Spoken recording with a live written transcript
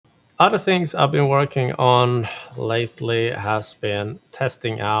Other things I've been working on lately has been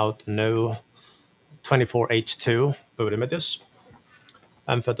testing out new 24H2 boot images.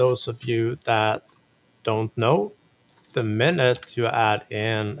 And for those of you that don't know, the minute you add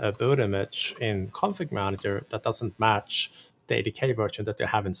in a boot image in ConfigMgr that doesn't match the ADK version that you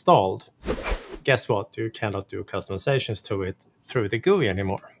have installed, guess what? You cannot do customizations to it through the GUI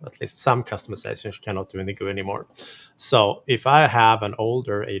anymore. At least some customizations you cannot do in the GUI anymore. So if I have an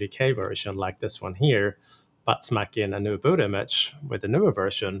older ADK version like this one here, but smack in a new boot image with the newer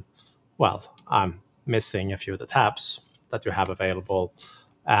version, well, I'm missing a few of the tabs that you have available.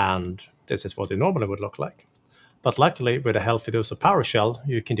 And this is what it normally would look like. But luckily, with a healthy dose of PowerShell,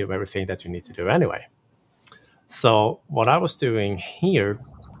 you can do everything that you need to do anyway. So what I was doing here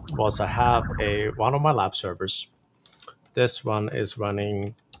was I have one of my lab servers. This one is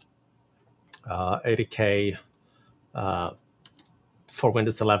running ADK for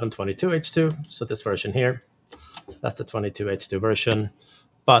Windows 11 22H2. So this version here, that's the 22H2 version.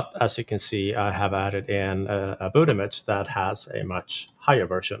 But as you can see, I have added in a boot image that has a much higher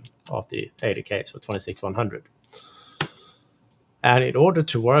version of the ADK, so 26100. And in order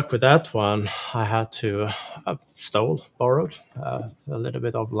to work with that one, I had to borrowed a little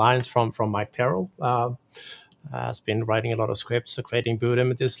bit of lines from Mike Terrell. Has been writing a lot of scripts creating boot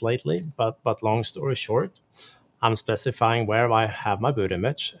images lately, but long story short, I'm specifying where I have my boot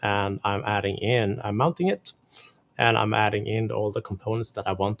image, and I'm mounting it, and I'm adding in all the components that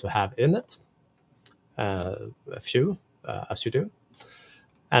I want to have in it, a few, as you do.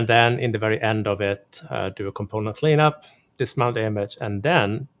 And then in the very end of it, do a component cleanup, dismount the image, and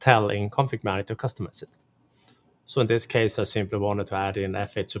then telling ConfigMgr to customize it. So in this case, I simply wanted to add in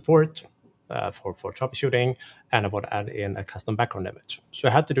F8 support for troubleshooting, and I would add in a custom background image. So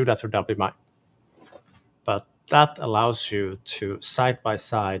I had to do that through WMI. But that allows you to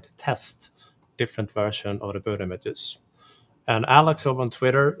side-by-side test different versions of the boot images. And Alex over on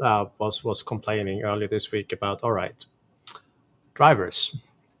Twitter was complaining earlier this week about, all right, drivers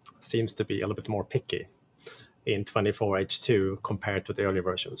seems to be a little bit more picky in 24H2 compared to the earlier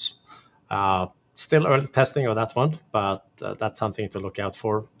versions. Still early testing of that one, but that's something to look out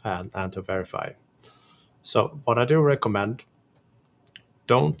for and to verify. So what I do recommend,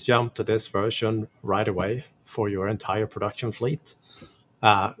 don't jump to this version right away for your entire production fleet.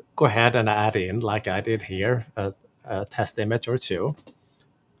 Go ahead and add in, like I did here, a test image or two.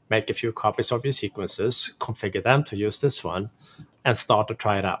 Make a few copies of your sequences, configure them to use this one, and start to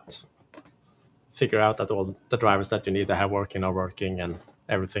try it out. Figure out that all the drivers that you need to have working are working and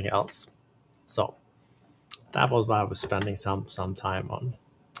everything else. So that was what I was spending some time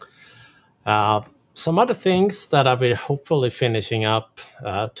on. Some other things that I'll be hopefully finishing up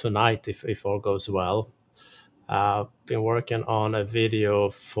tonight if all goes well. Been working on a video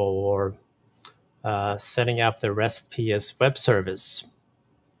for setting up the REST PS web service,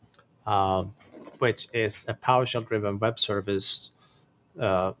 which is a PowerShell-driven web service.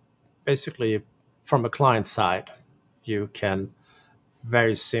 Basically, from a client side, you can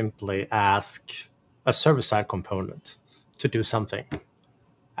very simply ask a server-side component to do something.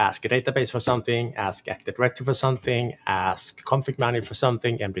 Ask a database for something, ask Active Directory for something, ask ConfigMgr for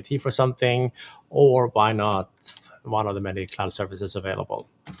something, MDT for something, or why not one of the many cloud services available,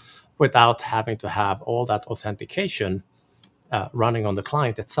 without having to have all that authentication running on the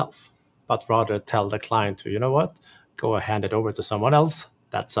client itself, but rather tell the client to, you know what, go hand it over to someone else.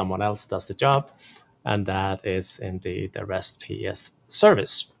 That someone else does the job, and that is indeed the REST PS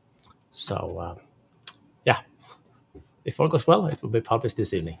service. So yeah, if all goes well, it will be published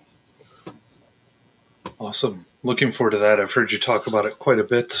this evening. Awesome. Looking forward to that. I've heard you talk about it quite a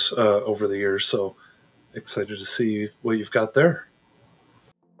bit over the years, so excited to see what you've got there.